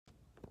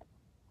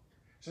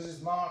So this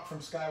is Mark from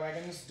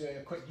Skywagons doing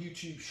a quick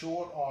YouTube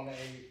short on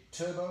a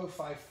turbo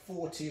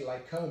 540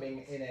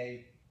 Lycoming in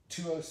a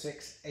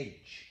 206H.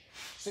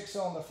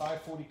 6-cylinder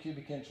 540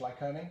 cubic inch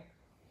Lycoming.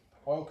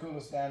 Oil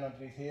coolers down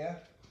underneath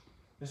here.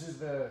 This is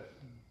the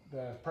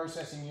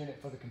processing unit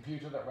for the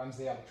computer that runs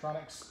the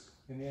electronics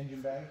in the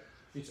engine bay.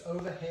 It's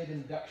overhead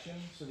induction,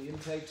 so the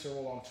intakes are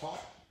all on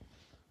top.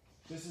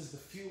 This is the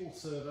fuel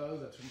servo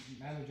that's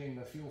managing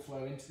the fuel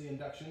flow into the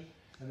induction.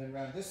 And then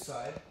around this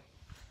side,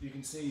 you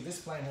can see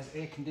this plane has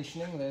air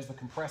conditioning. There's the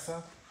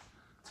compressor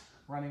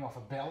running off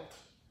a belt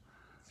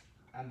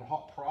and the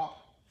hot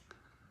prop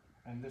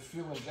and the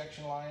fuel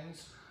injection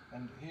lines.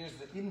 And here's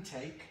the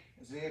intake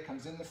as the air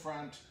comes in the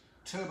front,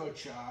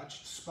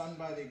 turbocharged, spun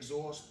by the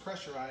exhaust,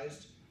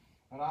 pressurized,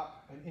 and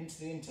up and into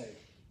the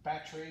intake.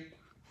 Battery,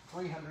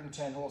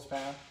 310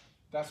 horsepower.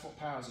 That's what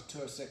powers a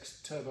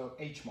 206 Turbo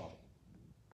H model.